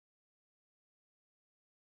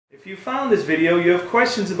If you found this video, you have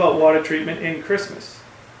questions about water treatment in Christmas.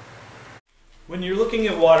 When you're looking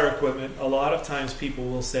at water equipment, a lot of times people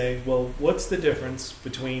will say, well, what's the difference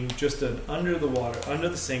between just an under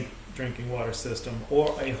the sink drinking water system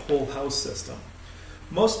or a whole house system?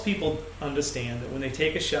 Most people understand that when they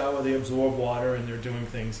take a shower, they absorb water and they're doing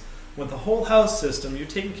things. With the whole house system, you're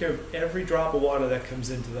taking care of every drop of water that comes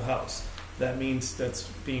into the house. That means that's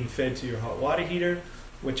being fed to your hot water heater,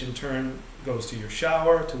 which in turn goes to your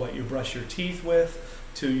shower, to what you brush your teeth with,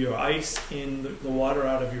 to your ice in the water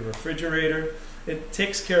out of your refrigerator. It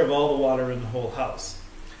takes care of all the water in the whole house.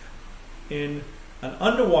 In an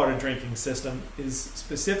underwater drinking system is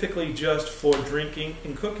specifically just for drinking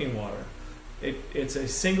and cooking water. It's a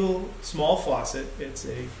single small faucet.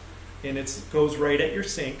 And it goes right at your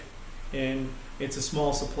sink, and it's a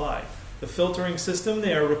small supply. The filtering system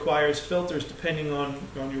there requires filters depending on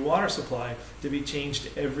your water supply to be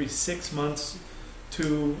changed every 6 months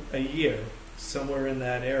to a year, somewhere in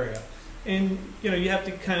that area. And you have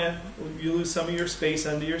to you lose some of your space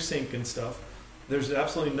under your sink and stuff. There's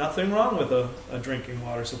absolutely nothing wrong with a drinking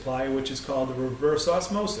water supply, which is called the reverse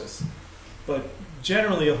osmosis. But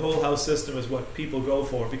generally a whole house system is what people go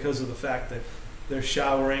for because of the fact that they're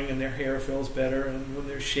showering and their hair feels better, and when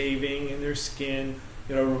they're shaving and their skin,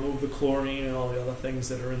 remove the chlorine and all the other things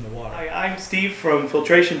that are in the water. Hi, I'm Steve from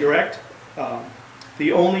Filtration Direct,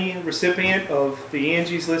 the only recipient of the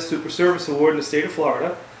Angie's List Super Service Award in the state of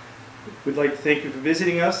Florida. We'd like to thank you for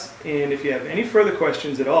visiting us, and if you have any further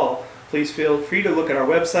questions at all, please feel free to look at our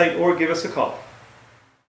website or give us a call.